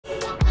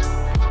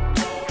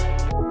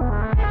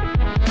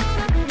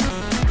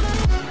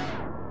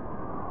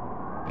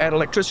at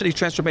Electricity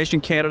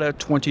Transformation Canada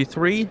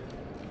 23.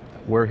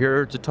 We're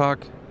here to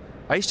talk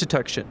ice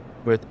detection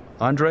with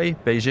André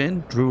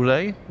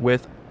Bégin-Drolet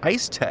with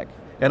Icetek.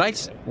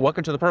 And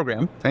welcome to the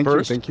program. Thank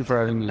you for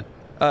having me.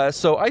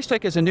 So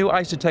Icetek is a new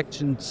ice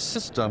detection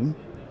system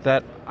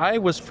that I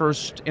was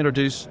first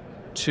introduced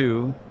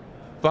to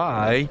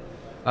by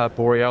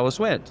Borealis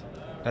Wind.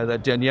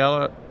 That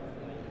Daniela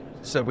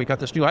said, we got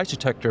this new ice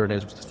detector and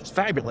it's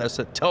fabulous.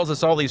 It tells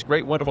us all these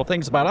great, wonderful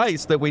things about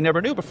ice that we never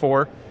knew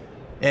before.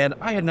 And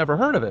I had never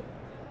heard of it,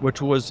 which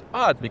was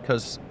odd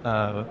because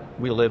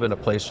we live in a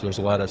place where there's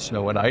a lot of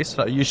snow and ice.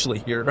 I usually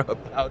hear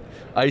about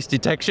ice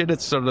detection.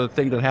 It's sort of the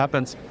thing that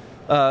happens.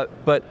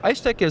 But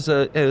Icetek is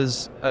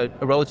a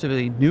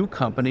relatively new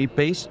company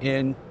based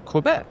in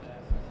Quebec.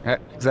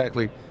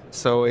 Exactly.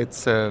 So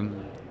it's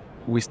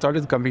we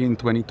started the company in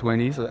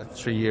 2020, so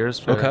that's 3 years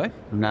from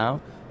now.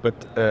 But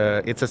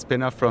it's a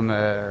spin-off from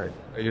a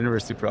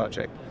university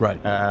project. Right.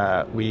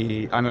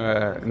 I'm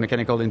a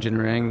mechanical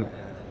engineering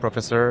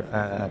professor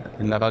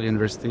in Laval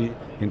University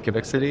in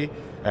Quebec City.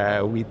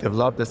 We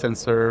developed the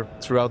sensor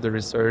throughout the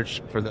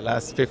research for the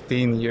last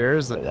 15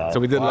 years. Wow. So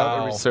we did a lot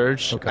of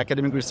research,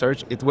 academic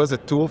research. It was a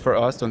tool for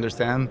us to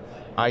understand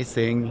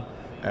icing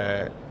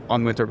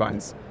on wind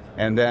turbines.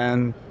 And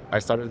then I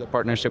started a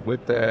partnership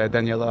with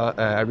Daniela,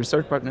 a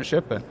research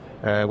partnership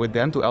with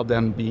them to help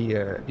them be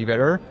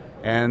better.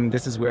 And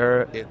this is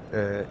where it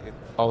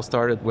all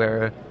started,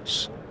 where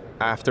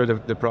after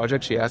the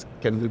project, she asked,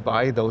 can we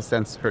buy those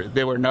sensors?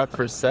 They were not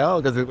for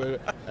sale because it was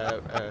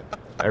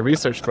a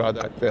research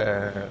product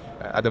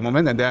at the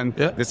moment. And then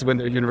this is when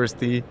the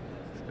university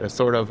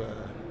sort of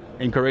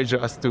encouraged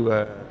us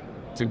to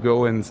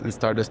go and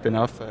start a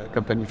spin-off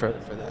company for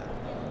that.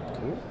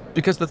 Cool.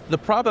 Because the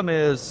problem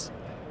is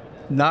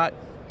not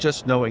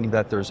just knowing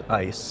that there's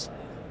ice.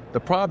 The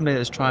problem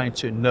is trying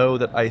to know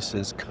that ice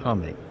is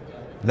coming.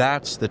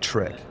 That's the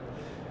trick.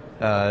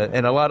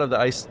 And a lot of the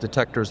ice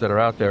detectors that are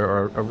out there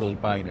are really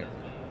binary.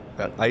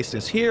 Ice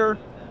is here,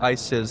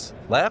 ice is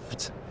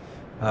left,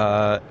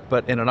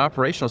 but in an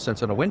operational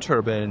sense, in a wind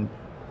turbine,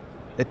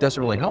 it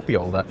doesn't really help you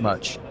all that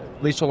much.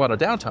 At least a lot of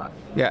downtime.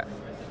 Yeah.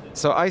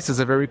 So ice is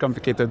a very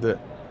complicated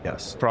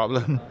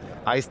problem.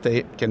 Ice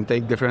can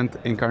take different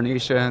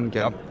incarnation,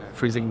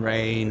 freezing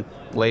rain,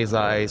 glaze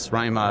ice,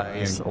 rime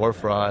ice,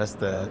 hoarfrost,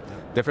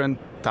 different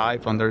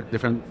type under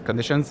different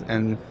conditions.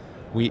 And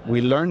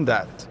we learned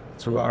that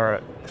through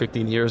our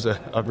 15 years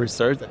of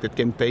research, that it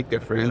can take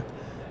different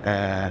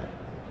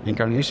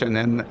incarnation.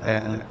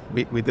 And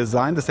we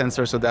designed the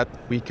sensor so that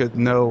we could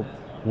know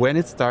when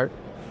it starts.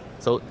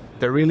 So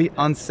the really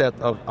onset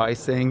of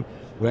icing,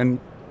 when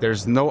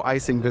there's no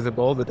icing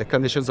visible, but the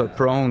conditions are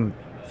prone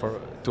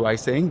to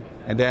icing.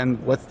 And then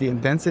what's the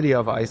intensity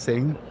of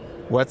icing?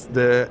 What's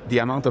the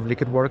amount of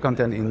liquid water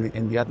content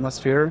in the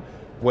atmosphere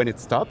when it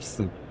stops?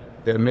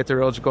 The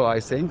meteorological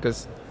icing,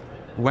 because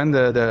when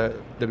the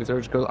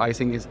meteorological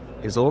icing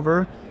is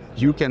over,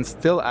 you can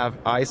still have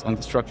ice on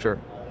the structure.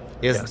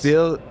 Is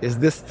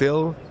this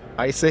still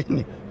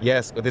icing?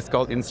 Yes, but it's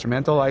called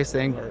instrumental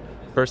icing or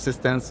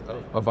persistence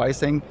of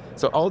icing.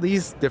 So all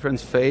these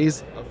different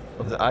phases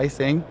of the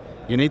icing,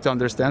 you need to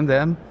understand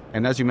them.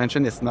 And as you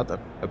mentioned, it's not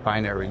a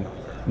binary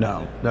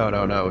number.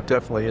 No,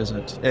 definitely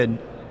isn't. And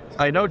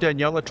I know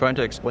Daniela tried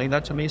to explain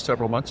that to me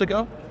several months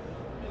ago,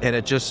 and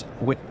it just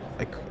went,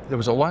 there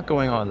was a lot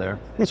going on there.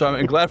 So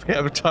I'm glad we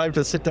have time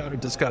to sit down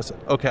and discuss it.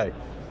 Okay,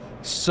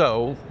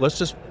 so let's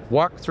just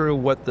walk through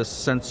what the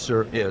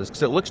sensor is,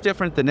 because it looks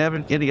different than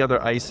any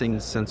other icing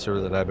sensor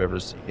that I've ever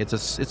seen.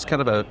 It's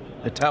kind of a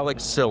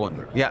metallic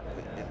cylinder. Yeah,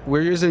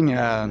 we're using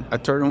a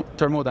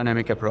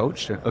thermodynamic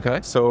approach. Okay.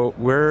 So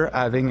we're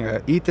having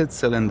a heated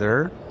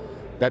cylinder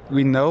that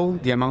we know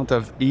the amount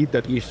of heat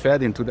that we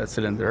fed into that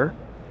cylinder.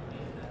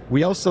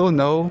 We also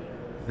know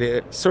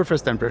the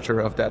surface temperature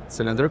of that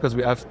cylinder because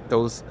we have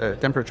those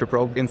temperature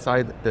probe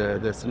inside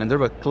the cylinder,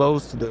 but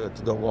close to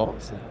the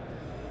walls.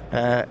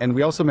 And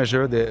we also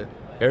measure the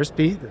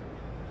airspeed,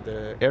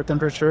 the air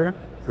temperature,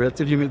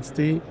 relative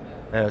humidity,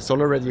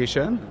 solar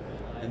radiation.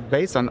 And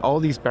based on all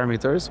these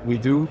parameters, we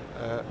do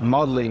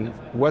modeling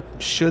what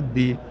should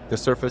be the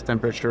surface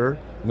temperature,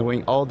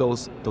 knowing all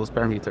those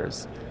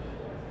parameters.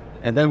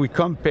 And then we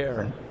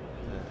compare.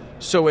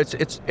 So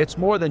it's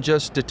more than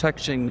just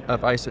detection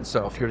of ice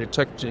itself. You're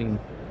detecting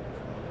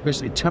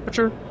basically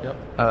temperature,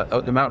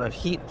 the amount of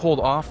heat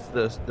pulled off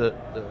the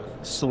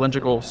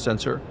cylindrical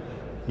sensor.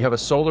 You have a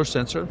solar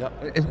sensor.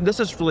 And this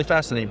is really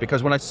fascinating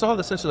because when I saw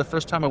the sensor the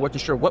first time, I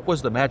wasn't sure what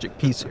was the magic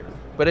piece here.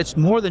 But it's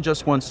more than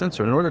just one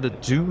sensor. In order to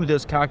do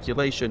this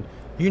calculation,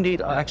 you need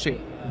actually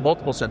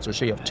multiple sensors.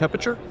 So you have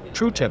temperature,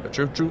 true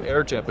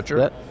air temperature.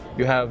 Yep.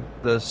 You have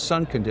the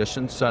sun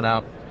conditions, sun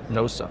out,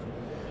 no sun.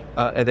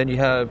 And then you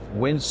have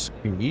wind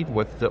speed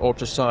with the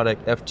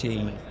ultrasonic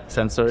FT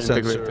sensor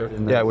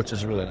integrated. Yeah, which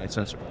is a really nice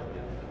sensor.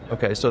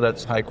 Okay, so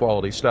that's high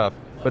quality stuff.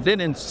 But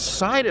then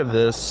inside of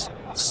this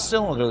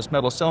cylinder, this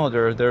metal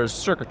cylinder, there's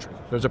circuitry.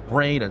 There's a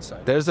brain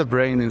inside. There's a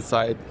brain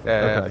inside.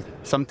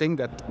 Something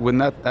that would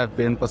not have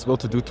been possible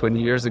to do 20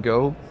 years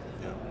ago.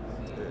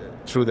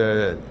 through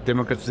the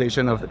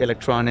democratization of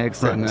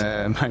electronics and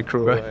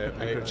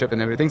microchip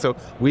and everything. So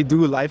we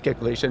do live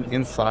calculation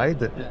inside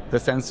the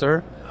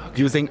sensor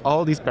using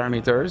all these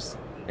parameters,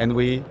 and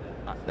we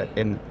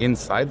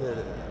inside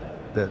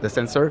the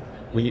sensor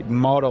we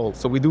model.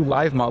 So we do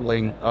live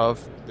modeling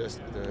of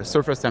the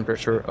surface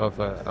temperature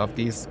of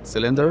these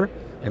cylinder.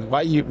 And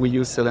why we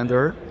use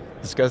cylinder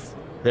is because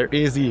they're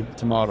easy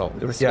to model.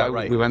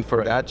 We went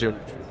for that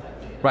geometry.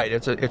 Right,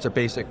 it's a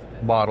basic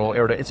model.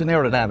 It's an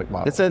aerodynamic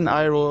model. It's an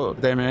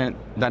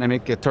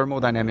aerodynamic,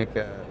 thermodynamic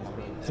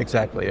model.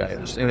 Exactly,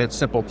 and it's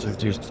simple to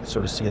do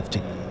sort of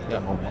CFD,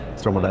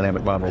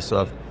 thermodynamic model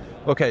stuff.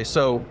 Okay,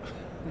 so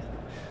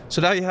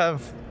now you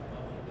have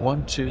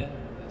 1, 2,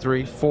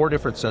 3, 4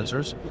 different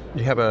sensors.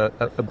 You have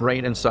a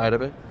brain inside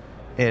of it,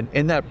 and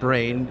in that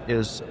brain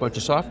is a bunch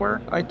of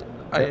software,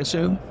 I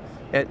assume,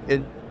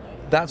 and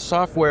that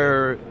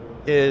software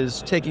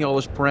is taking all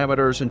those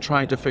parameters and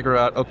trying to figure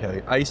out,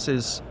 okay, ice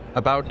is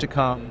about to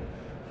come,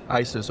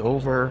 ice is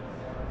over.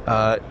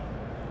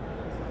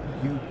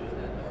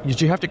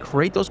 Did you have to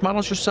create those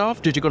models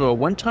yourself? Did you go to a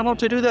wind tunnel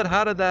to do that?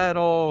 How did that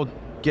all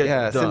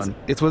get done? Since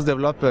it was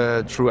developed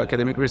through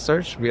academic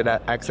research, we had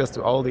access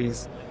to all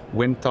these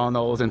wind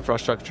tunnels,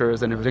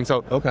 infrastructures, and everything.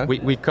 So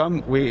we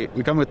come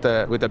with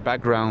a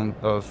background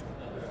of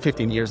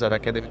 15 years of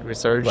academic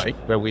research,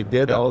 where we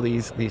did all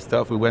these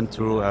stuff. We went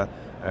through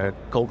a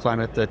cold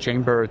climate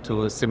chamber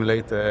to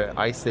simulate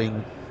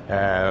icing.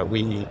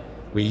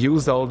 We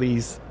used all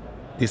this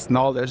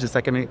knowledge, this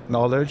academic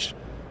knowledge,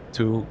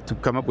 to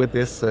come up with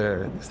this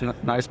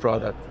nice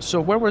product. So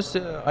where was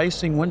the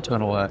icing wind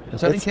tunnel at?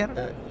 Is that in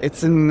Canada?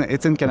 It's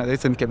in Canada.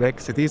 It's in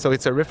Quebec City. So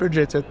it's a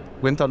refrigerated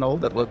wind tunnel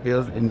that was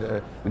built in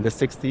the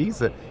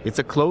 60s. It's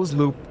a closed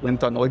loop wind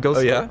tunnel. It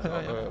goes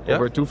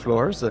over 2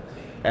 floors,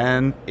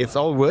 and it's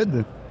all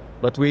wood.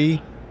 But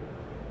we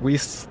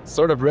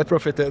sort of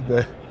retrofitted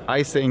the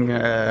icing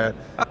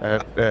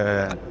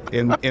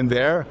in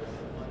there.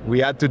 We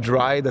had to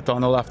dry the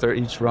tunnel after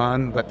each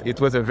run, but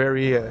it was a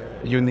very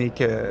unique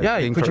thing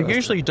because for you us.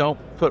 usually don't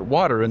put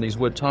water in these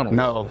wood tunnels.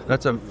 No.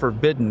 That's a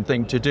forbidden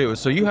thing to do.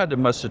 So you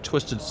must have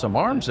twisted some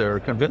arms there,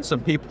 convinced some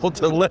people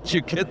to let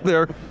you get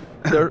their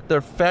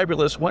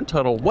fabulous wind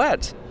tunnel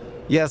wet.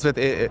 Yes, but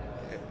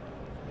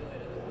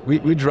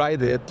we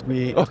dried it.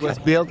 It was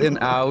built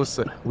in-house.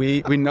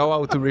 We know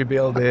how to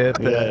rebuild it.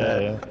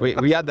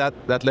 We had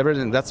that leverage,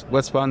 and that's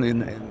what's fun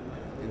in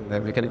the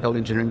mechanical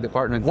engineering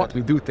department. That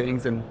we do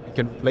things and we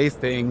can replace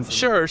things.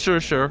 Sure.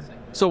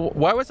 So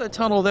why was that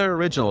tunnel there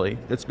originally?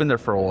 It's been there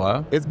for a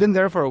while. It's been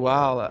there for a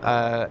while.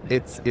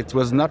 It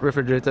was not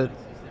refrigerated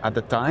at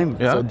the time.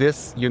 Yeah. So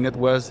this unit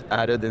was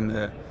added in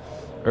the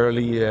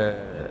early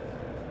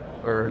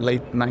or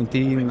late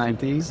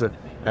 1990s.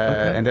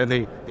 And then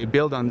they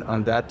build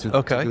on that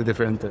to do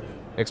different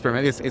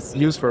experiments. It's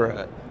used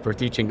for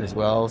teaching as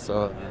well.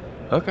 So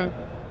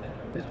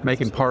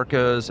making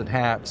parkas and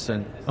hats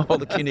and all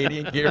the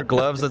Canadian gear,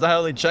 gloves. That's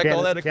how they check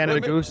all that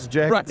equipment. Canada Goose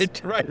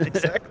jackets. Right,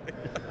 exactly.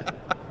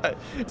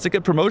 It's a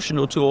good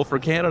promotional tool for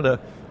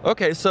Canada.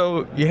 Okay,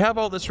 so you have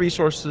all this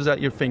resources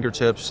at your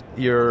fingertips.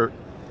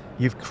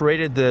 You've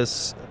created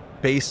this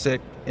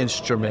basic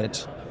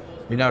instrument.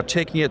 You're now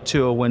taking it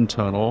to a wind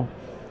tunnel.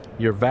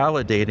 You're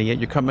validating it.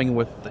 You're coming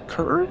with the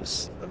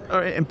curves?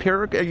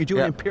 Empirical? Are you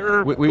doing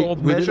empirical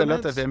measurements? We did a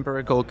lot of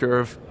empirical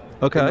curve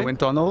in the wind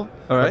tunnel.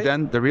 But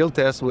then the real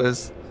test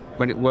was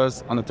when it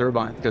was on a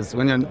turbine. Because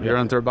when you're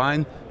on a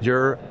turbine,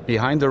 you're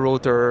behind the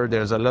rotor.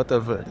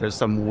 There's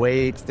some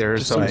weight.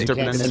 There's some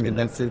turbulence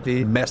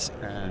density. Messy.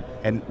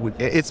 And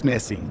it's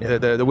messy.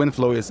 The wind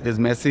flow is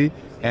messy.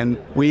 And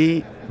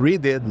we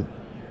redid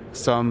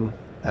some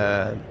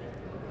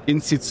in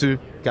situ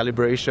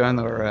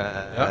calibration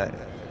or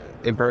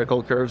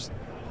empirical curves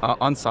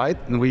on site,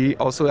 and we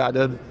also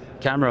added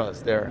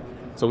cameras there.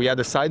 So we had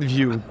a side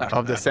view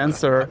of the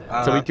sensor,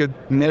 so we could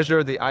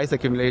measure the ice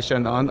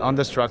accumulation on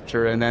the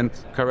structure, and then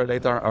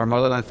correlate our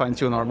model and fine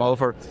tune our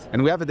model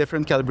and we have a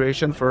different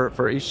calibration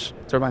for each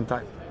turbine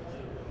type.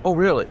 Oh,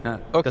 really? Yeah.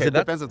 Okay. It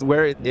depends on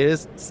where it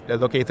is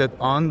located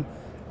on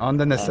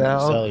the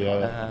nacelle.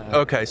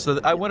 Okay, so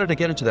I wanted to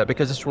get into that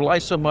because it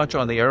relies so much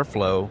on the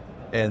airflow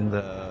and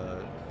the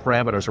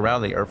parameters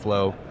around the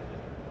airflow.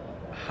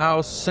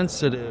 How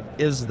sensitive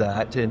is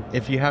that? And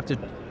if you have to,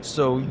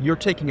 so you're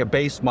taking a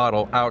base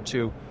model out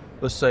to,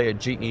 let's say, a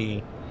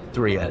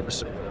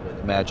GE3X,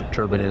 the magic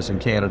turbine is in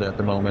Canada at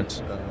the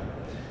moment.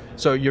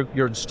 So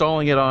you're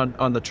installing it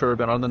on the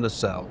turbine, on the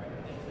nacelle.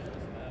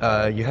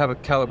 You have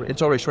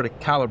it's already sort of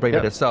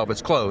calibrated itself.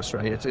 It's close,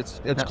 right?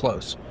 It's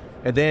close.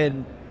 And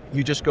then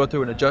you just go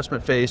through an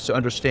adjustment phase to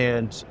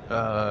understand,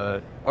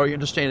 are you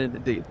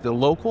understanding the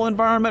local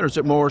environment, or is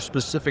it more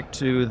specific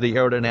to the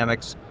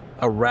aerodynamics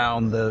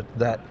around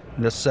that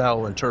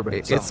nacelle and turbine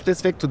itself? It's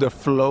specific to the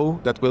flow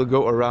that will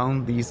go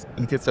around these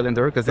heated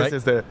cylinder, because this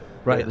is the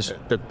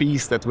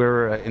piece that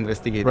we're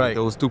investigating,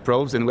 those 2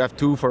 probes, and we have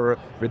 2 for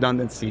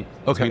redundancy.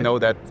 Okay. We know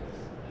that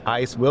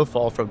ice will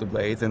fall from the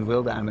blades and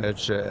will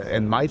damage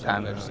and might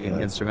damage the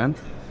instrument.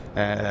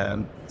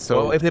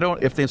 So well,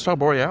 if they install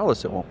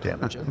Borealis, it won't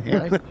damage it.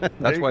 Right?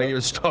 That's why you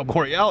install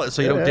Borealis,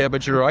 so you don't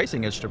damage your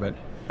icing instrument.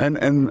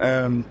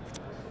 And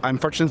I'm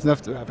fortunate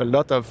enough to have a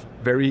lot of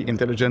very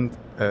intelligent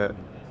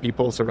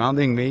people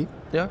surrounding me.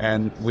 Yeah.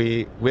 And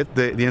we, with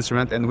the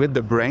instrument and with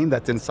the brain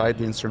that's inside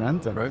the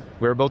instrument, right,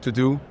 we're able to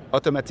do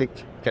automatic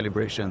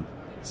calibration.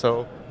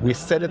 So we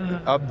set it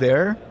up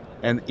there,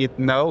 and it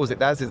knows,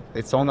 it has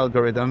its own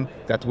algorithm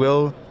that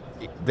will,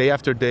 day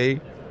after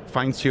day,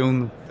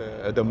 fine-tune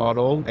the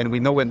model, and we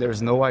know when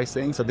there's no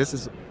icing. So this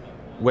is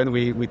when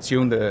we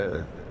tune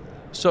the...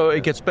 So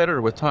it gets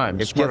better with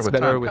time. It gets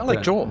better with time.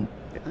 Like Joel,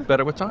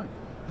 better with time.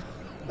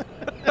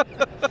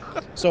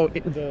 So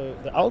the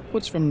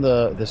outputs from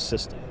the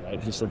system,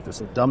 right? Just like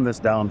this, dumb this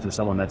down for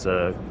someone that's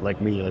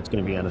like me, that's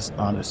going to be on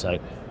the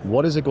site.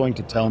 What is it going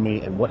to tell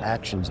me, and what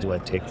actions do I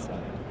take from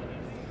it?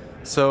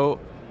 So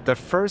the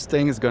first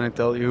thing is going to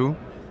tell you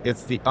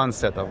it's the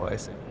onset of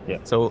icing. Yeah.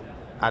 So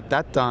at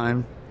that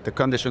time, the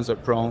conditions are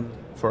prone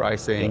for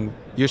icing. Yeah.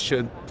 You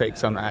should take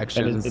some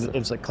actions. And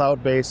it's like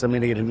cloud-based. I'm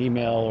going to get an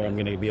email, or I'm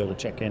going to be able to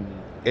check in.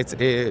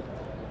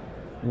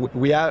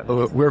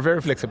 We're very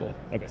flexible.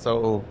 Okay.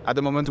 So at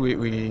the moment,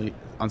 we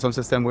on some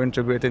system we're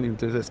integrated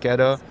into the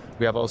SCADA.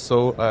 We have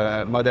also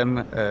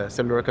modem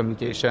cellular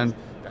communication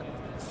that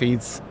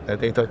feeds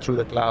data through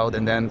the cloud,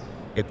 and then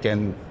it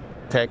can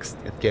text,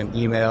 it can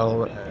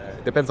email.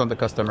 Depends on the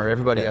customer.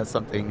 Everybody has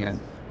something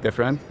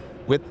different.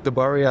 With the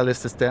Borealis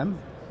system,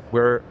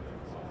 we're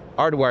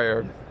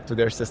hardwired to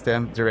their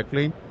system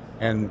directly,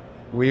 and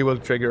we will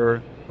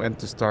trigger when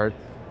to start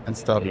and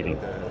stop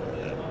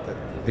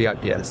the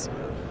IPS.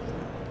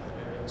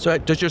 So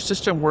does your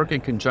system work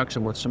in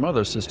conjunction with some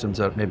other systems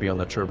that may be on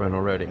the turbine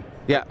already?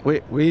 Yeah,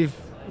 we've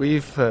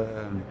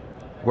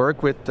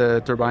worked with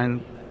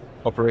turbine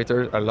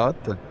operators a lot.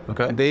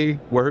 Okay. And they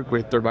work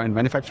with turbine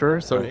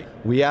manufacturers, so right,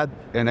 we had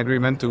an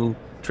agreement to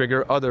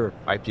trigger other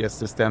IPS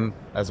system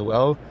as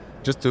well,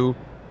 just to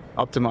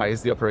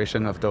optimize the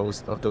operation of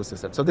those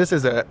systems. So this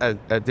is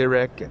a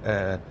direct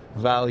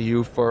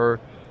value for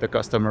the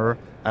customer,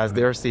 as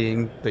they're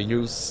seeing the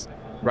use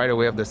right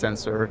away of the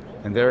sensor,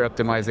 and they're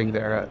optimizing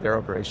their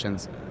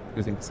operations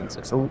using the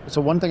sensor.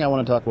 So one thing I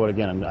want to talk about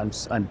again,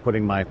 I'm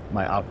putting my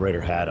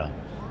operator hat on,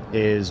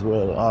 is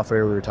off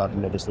air we were talking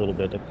about this a little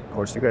bit. Of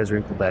course, you guys are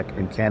in Quebec.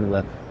 In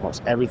Canada,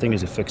 almost everything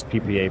is a fixed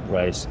PPA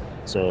price,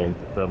 so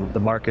the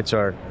markets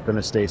are going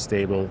to stay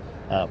stable.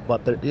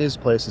 But there is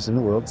places in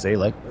the world, say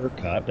like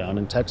ERCOT down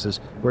in Texas,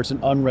 where it's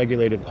an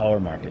unregulated power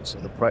market. So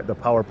the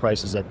power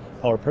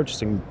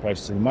purchasing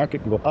prices in the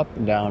market can go up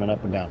and down and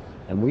up and down.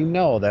 And we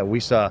know that we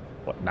saw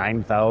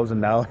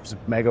 $9,000 a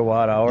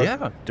megawatt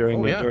hour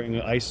during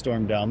the ice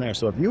storm down there.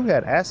 So if you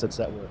had assets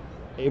that were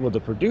able to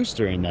produce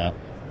during that,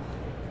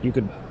 you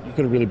could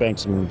really bank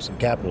some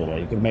capital there.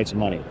 You could have made some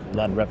money, a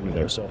lot of revenue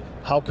there. So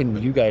how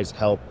can you guys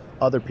help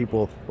other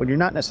people when you're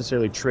not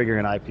necessarily triggering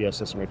an IPS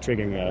system or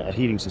triggering a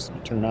heating system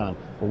to turn on?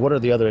 But what are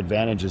the other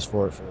advantages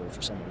for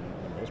someone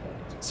in those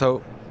markets?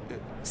 So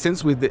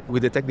since we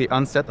detect the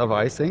onset of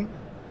icing,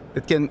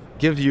 it can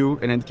give you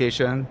an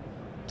indication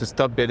to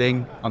stop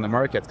bidding on the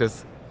market,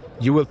 because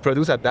you will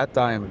produce at that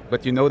time,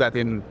 but you know that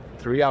in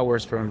 3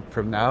 hours from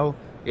now,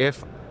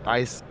 if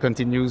ice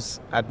continues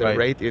at the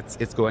rate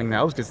it's going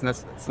now, because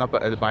it's not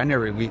a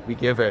binary. We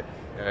give a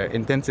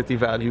intensity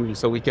value,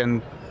 so we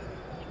can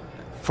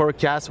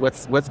forecast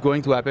what's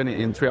going to happen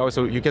in 3 hours.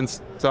 So you can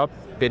stop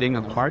bidding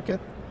on the market.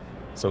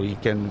 So you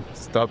can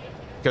stop,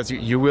 because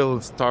you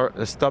will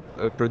stop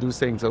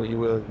producing. So you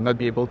will not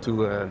be able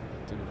to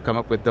come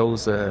up with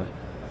those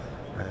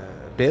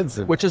bids.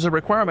 Which is a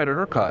requirement at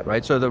ERCOT,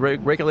 right? So the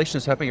regulation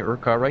is happening at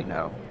ERCOT right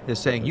now is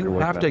saying you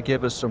have to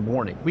give us some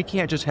warning. We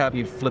can't just have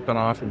you flipping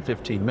off in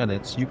 15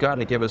 minutes. You got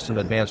to give us an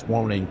advanced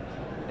warning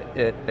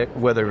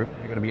whether you're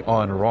going to be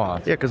on or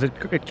off. Yeah, because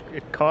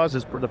it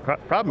causes, the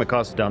problem it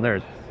causes down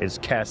there is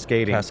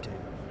cascading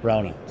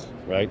brownouts,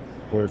 right?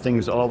 Where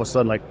things all of a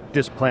sudden, like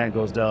this plant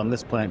goes down,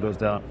 this plant goes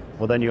down.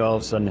 Well, then you all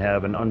of a sudden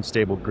have an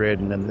unstable grid,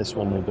 and then this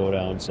one will go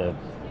down. So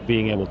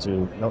being able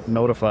to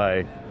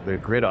notify the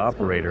grid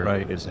operator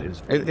is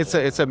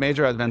it's a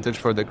major advantage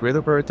for the grid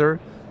operator,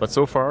 but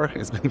so far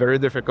it's been very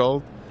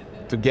difficult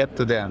to get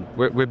to them.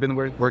 We've been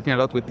working a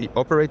lot with the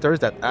operators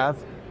that have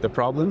the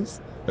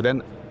problems, but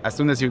then as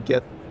soon as you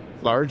get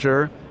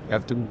larger, you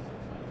have to.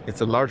 It's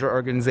a larger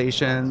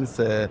organizations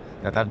that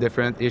have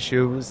different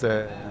issues.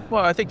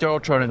 Well, I think they're all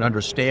trying to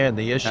understand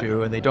the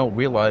issue, and they don't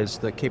realize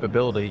the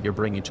capability you're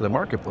bringing to the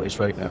marketplace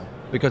right now,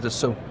 because it's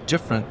so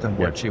different than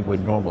what you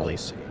would normally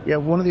see. Yeah,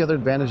 one of the other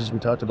advantages we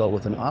talked about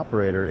with an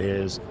operator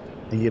is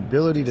the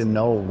ability to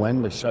know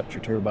when to shut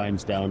your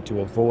turbines down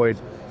to avoid,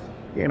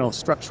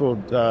 structural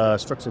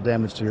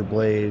damage to your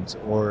blades,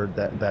 or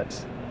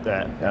that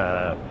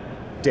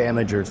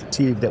damage or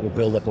fatigue that will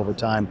build up over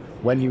time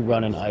when you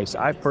run in ice.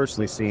 I've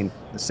personally seen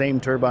the same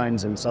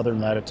turbines in southern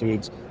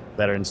latitudes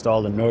that are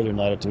installed in northern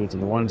latitudes,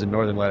 and the ones in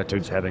northern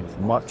latitudes having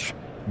much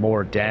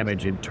more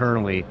damage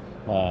internally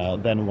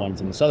than ones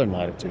in the southern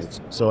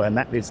latitudes. So, and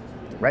that is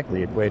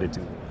directly equated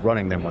to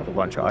running them with a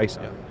bunch of ice.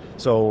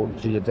 So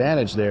the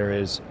advantage there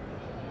is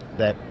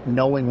that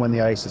knowing when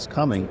the ice is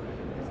coming,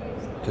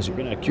 because you're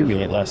going to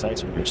accumulate less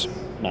ice when you're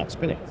not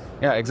spinning.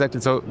 Yeah, exactly.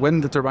 So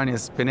when the turbine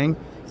is spinning,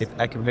 it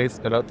accumulates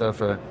a lot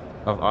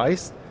of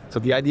ice. So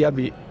the idea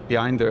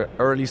behind the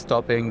early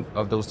stopping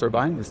of those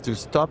turbines is to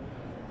stop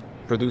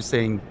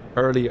producing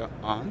early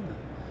on,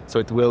 so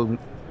it will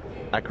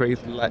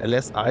accumulate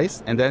less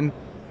ice. And then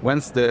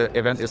once the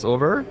event is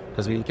over,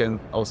 because we can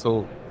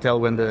also tell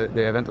when the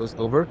event is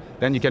over,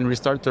 then you can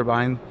restart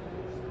turbine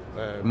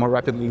more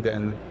rapidly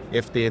than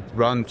if they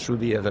run through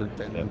the event.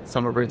 And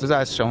some operators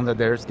have shown that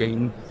there's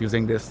gain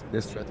using this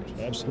strategy.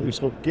 Absolutely.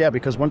 So, yeah,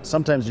 because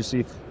sometimes you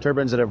see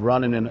turbines that have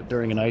run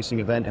during an icing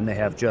event and they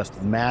have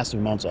just massive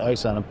amounts of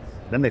ice on them.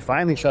 Then they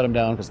finally shut them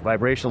down because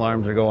vibration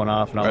alarms are going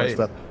off and all that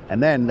stuff.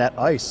 And then that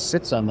ice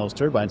sits on those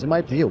turbines. It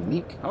might be a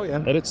week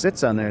that it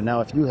sits on there. Now,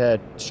 if you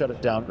had shut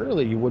it down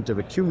early, you wouldn't have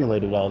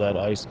accumulated all that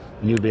ice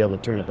and you'd be able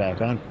to turn it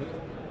back on.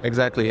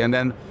 Exactly. And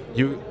then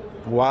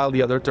while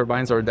the other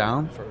turbines are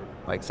down for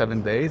like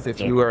 7 days, if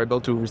you are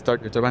able to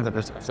restart your turbines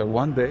after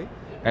 1 day,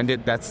 and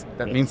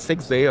that means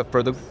 6 days of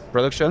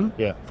production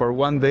for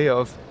 1 day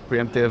of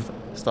preemptive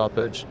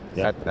stoppage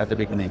at the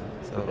beginning.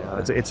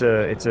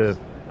 So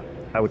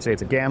I would say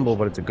it's a gamble,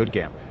 but it's a good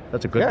gamble.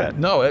 That's a good bet.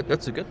 No,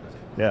 that's a good.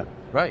 Yeah.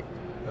 Right.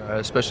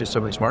 Especially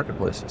some of these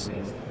marketplaces.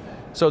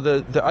 So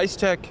the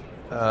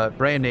Icetek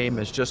brand name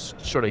is just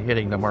sort of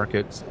hitting the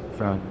market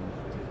from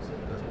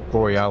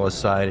Borealis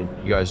side, and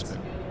you guys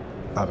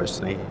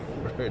obviously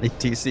we're at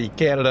ETC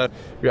Canada.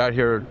 You're out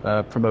here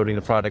promoting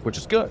the product, which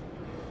is good.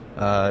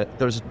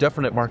 There's a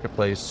definite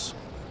marketplace,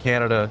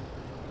 Canada,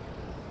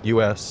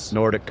 U.S.,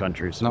 Nordic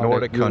countries,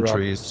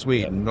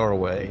 Sweden,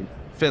 Norway,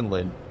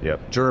 Finland,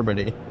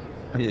 Germany.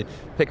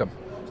 Pick them.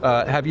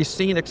 Have you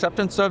seen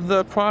acceptance of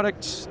the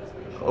product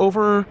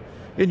over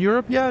in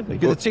Europe yet?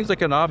 Because it seems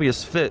like an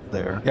obvious fit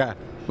there. Yeah.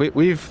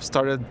 We've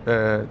started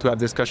to have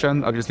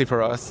discussion. Obviously,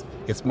 for us,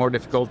 it's more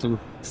difficult to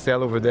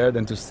sell over there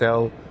than to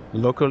sell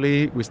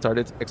locally. We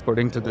started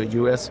exporting to the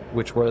US,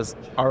 which was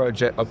our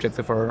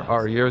objective for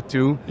our year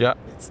 2. Yeah,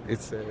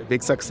 it's a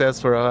big success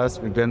for us.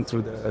 We've been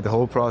through the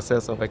whole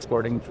process of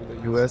exporting to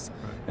the US,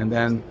 and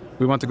then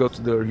we want to go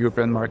to the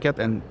European market.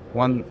 And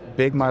one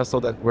big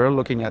milestone that we're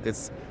looking at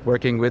is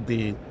working with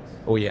the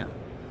OEM.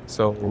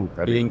 So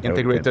being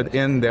integrated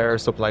in their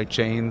supply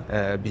chain,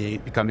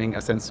 becoming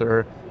a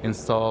sensor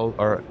installed,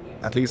 or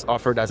at least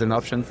offered as an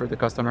option for the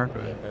customer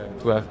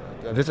to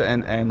have this.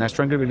 And I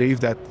strongly believe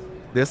that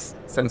this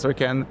sensor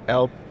can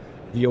help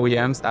the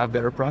OEMs have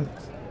better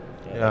products.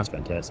 Yeah, that's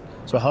fantastic.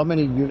 So how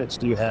many units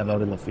do you have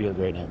out in the field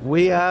right now?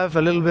 We have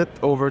a little bit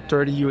over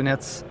 30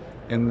 units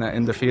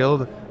in the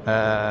field.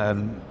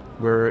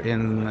 We're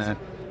in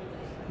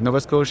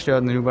Nova Scotia,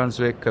 New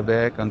Brunswick,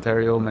 Quebec,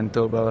 Ontario,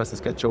 Manitoba,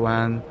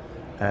 Saskatchewan.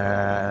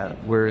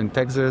 We're in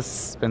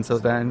Texas,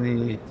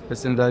 Pennsylvania,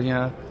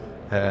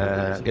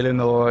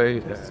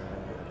 Illinois,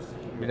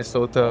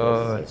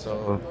 Minnesota.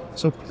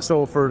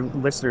 So for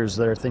listeners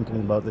that are thinking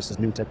about this as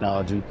new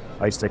technology,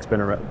 Icetek's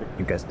been around.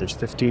 You guys, there's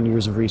 15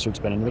 years of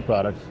research been into the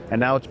product, and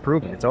now it's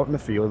proven. It's out in the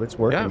field, it's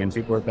working, and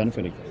people are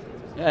benefiting.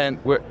 Yeah, and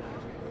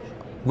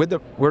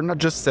we're not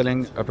just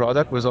selling a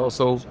product, we're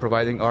also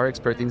providing our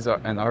expertise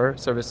and our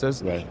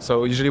services. Right.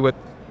 So usually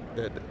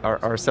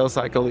our sales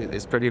cycle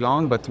is pretty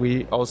long, but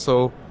we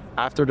also,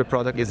 after the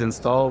product is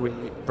installed, we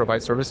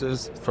provide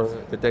services for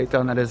the data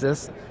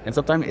analysis, and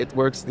sometimes it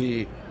works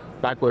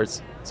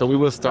backwards. So we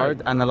will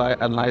start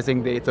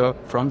analyzing data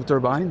from the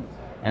turbine,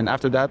 and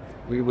after that,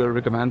 we will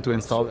recommend to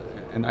install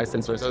an ice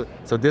sensor.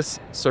 So this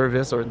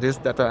service or this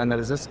data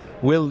analysis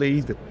will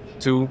lead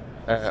to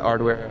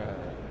hardware.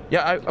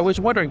 Yeah, I was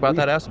wondering about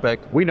that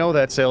aspect. We know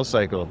that sales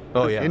cycle.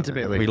 Oh yeah,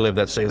 intimately. We live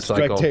that sales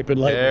cycle. Strike tape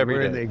and lightning.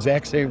 We're in day. the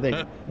exact same thing.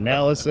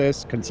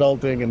 Analysis,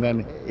 consulting, and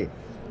then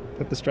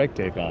put the strike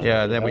tape on.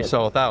 Yeah, then we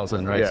sell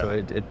 1,000, right? Yeah.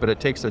 So but it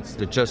takes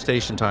the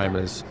gestation time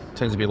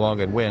tends to be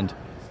long in wind.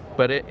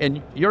 But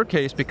in your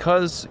case,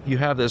 because you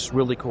have this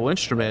really cool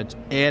instrument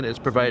and it's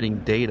providing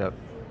data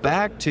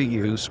back to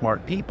you,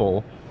 smart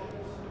people,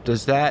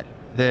 does that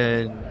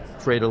then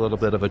create a little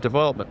bit of a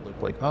development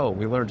loop? Like, oh,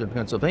 we learned in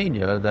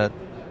Pennsylvania that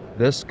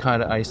this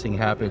kind of icing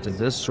happens in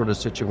this sort of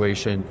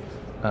situation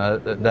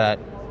that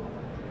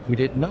we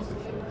didn't know.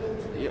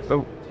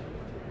 Yeah,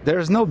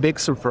 there's no big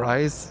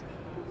surprise,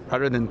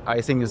 other than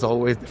icing is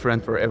always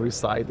different for every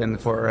site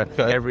and for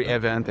every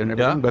event and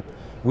everything. Yeah. But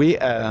we,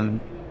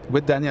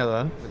 with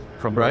Daniela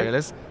from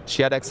Borealis,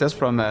 she had access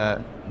from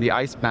the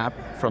ice map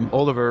from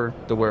all over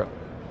the world.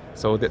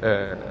 So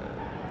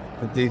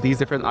these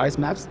different ice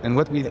maps, and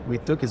what we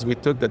took is we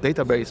took the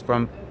database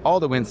from all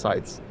the wind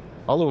sites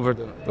all over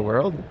the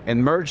world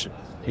and merged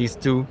these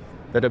two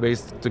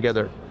databases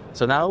together.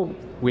 So now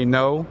we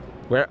know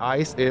where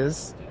ice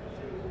is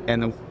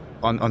and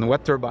on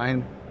what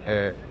turbine.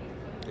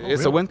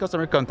 So when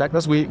customer contact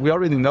us, we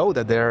already know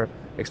that they're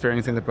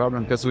experiencing the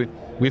problem because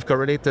we've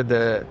correlated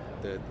the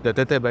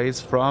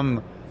database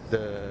from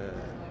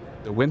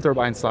the wind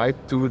turbine site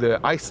to the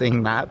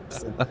icing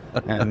maps.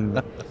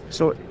 And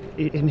so,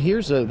 and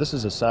this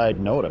is a side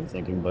note I'm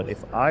thinking, but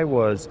if I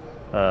was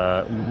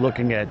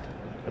looking at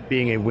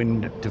being a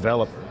wind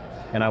developer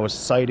and I was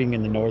sighting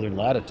in the northern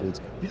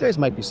latitudes, you guys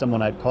might be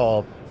someone I'd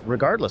call,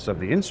 regardless of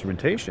the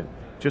instrumentation,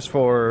 just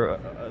for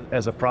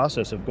as a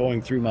process of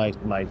going through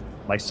my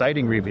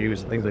sighting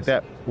reviews and things like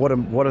that. What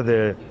are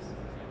the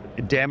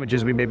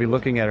damages we may be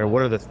looking at, or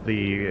what are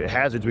the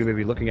hazards we may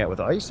be looking at with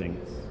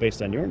icing,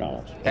 based on your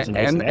knowledge?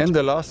 And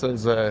the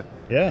losses,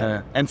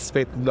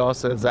 anticipated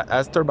losses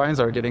as turbines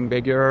are getting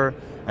bigger.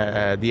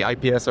 The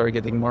IPS are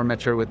getting more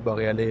mature with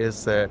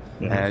Borealis. The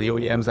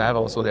OEMs have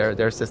also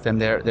their system.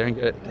 They're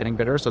getting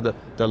better. So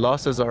the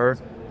losses are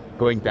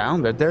going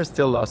down, but there's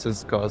still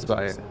losses caused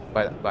by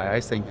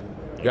icing.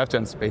 You have to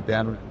anticipate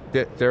them.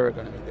 They're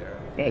going to be there.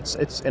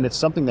 It's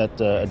something that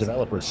a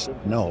developer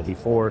should know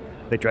before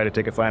they try to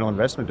take a final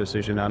investment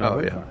decision on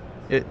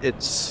it.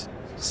 It's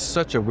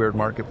such a weird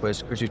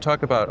marketplace, because you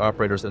talk about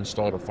operators that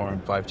installed a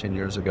farm 5-10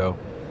 years ago,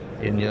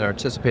 and your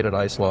anticipated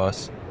ice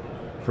loss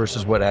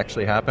versus what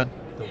actually happened,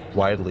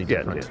 widely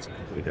different. It's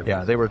completely different.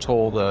 Yeah, they were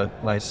told a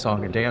nice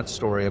song and dance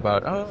story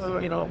about,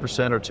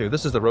 1% or 2%.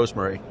 This is the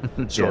Rosemary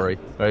story,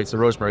 right? So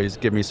Rosemary's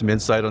giving me some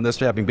insight on this,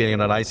 having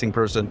been an icing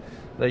person.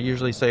 They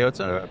usually say, it's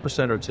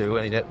 1% or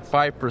 2%, and at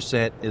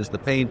 5% is the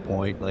pain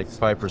point, like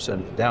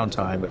 5%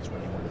 downtime. That's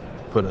when you want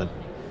to put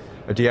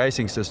a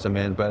de-icing system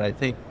in. But I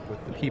think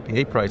with the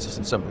PPA prices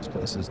in some of these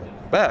places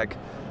like Quebec,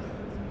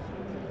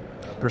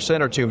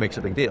 1% or 2% makes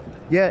a big deal.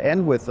 Yeah,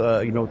 and with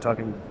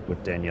talking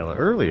with Daniela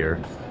earlier,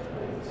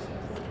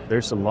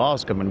 there's some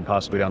laws coming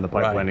possibly down the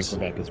pipeline in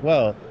Quebec as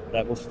well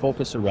that will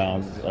focus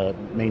around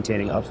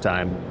maintaining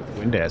uptime with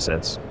wind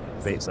assets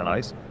based on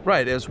ice.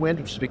 Right, as wind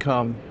has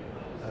become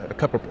a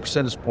couple of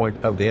percentage point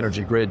of the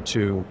energy grid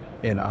to,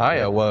 in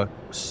Iowa,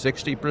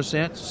 60%,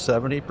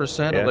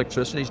 70%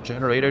 electricity is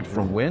generated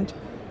from wind.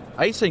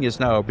 Icing is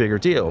now a bigger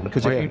deal,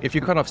 because if you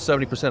cut off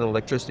 70% of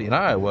electricity in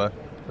Iowa,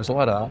 there's a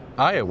lot of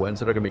Iowans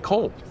that are going to be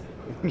cold.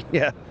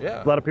 Yeah.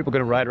 A lot of people are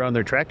going to ride around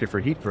their tractor for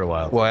heat for a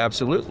while. Well,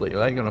 absolutely.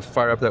 They're going to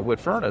fire up that wood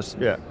furnace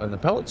and the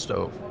pellet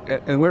stove.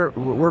 And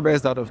we're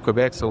based out of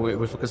Quebec, so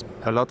we focus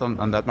a lot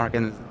on that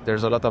market.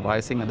 There's a lot of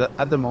icing.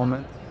 At the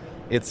moment,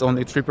 it's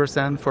only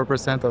 3%,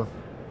 4% of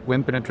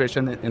wind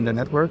penetration in the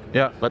network.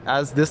 Yeah. But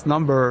as this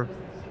number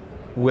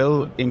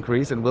will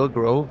increase and will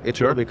grow, it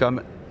will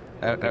become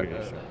a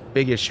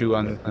big issue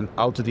on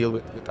how to deal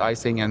with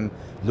icing and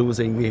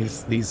losing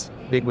these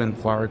big wind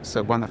parks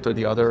one after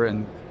the other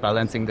and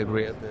balancing the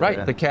grid.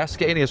 Right. The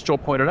cascading, as Joel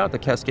pointed out, the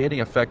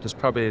cascading effect is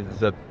probably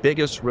the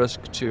biggest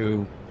risk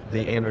to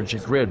the energy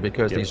grid,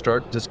 because they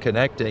start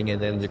disconnecting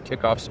and then you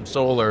kick off some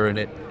solar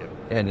and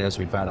as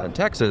we found out in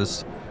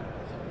Texas,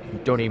 you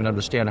don't even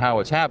understand how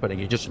it's happening.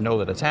 You just know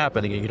that it's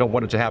happening and you don't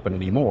want it to happen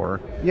anymore.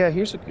 Yeah,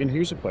 here's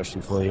a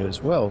question for you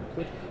as well.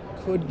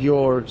 Could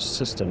your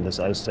system, this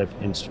Icetek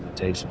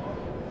instrumentation,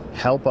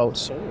 help out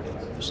solar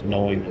farmers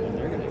knowing when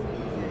they're going to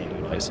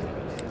do icing?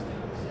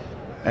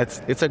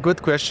 It's a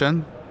good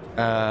question.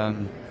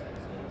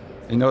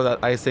 You know that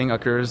icing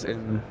occurs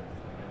in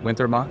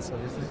winter months,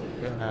 obviously.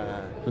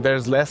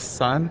 There's less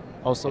sun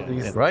also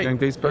during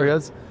these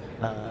periods.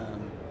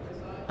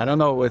 I don't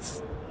know.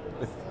 It's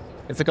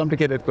a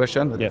complicated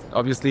question, but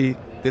obviously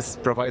this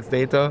provides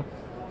data.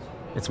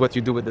 It's what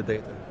you do with the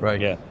data.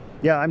 Right.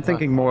 Yeah, I'm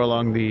thinking more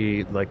along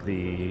the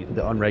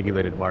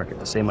unregulated market,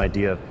 the same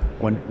idea of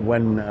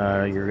when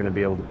you're going to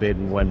be able to bid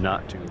and when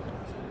not to.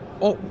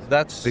 Oh,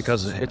 that's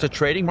because it's a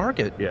trading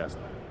market. Yeah.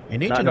 You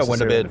need to know when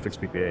to bid.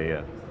 Fixed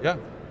PPA, Yeah.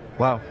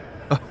 Wow.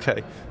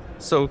 Okay.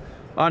 So,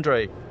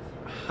 Andre,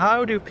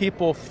 how do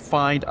people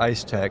find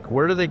Icetek?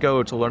 Where do they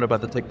go to learn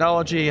about the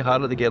technology? How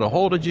do they get a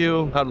hold of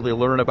you? How do they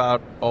learn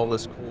about all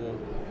this cool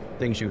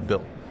things you've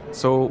built?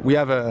 So we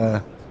have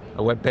a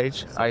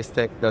webpage,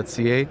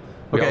 icetek.ca.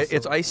 Okay,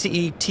 it's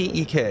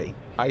ICETEK.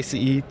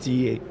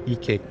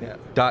 ICETEK.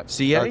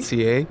 .ca.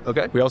 .ca.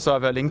 Okay. We also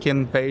have a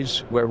LinkedIn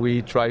page where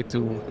we try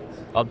to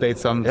update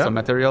some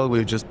material.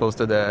 We just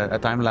posted a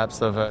time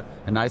lapse of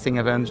an icing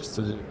event just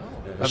to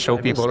show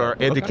people or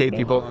educate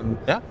people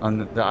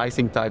on the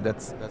icing type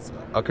that's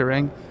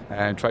occurring,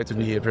 and try to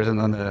be present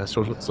on the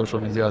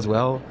social media as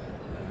well.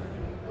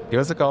 Give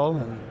us a call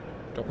and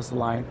drop us a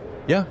line.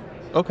 Yeah.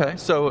 Okay.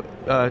 So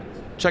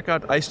check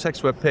out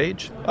Icetek's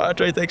webpage.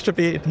 Andre, thanks for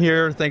being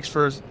here. Thanks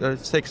for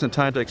taking some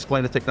time to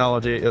explain the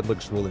technology. It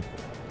looks really good.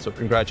 So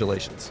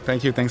congratulations.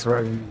 Thank you. Thanks for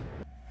having me.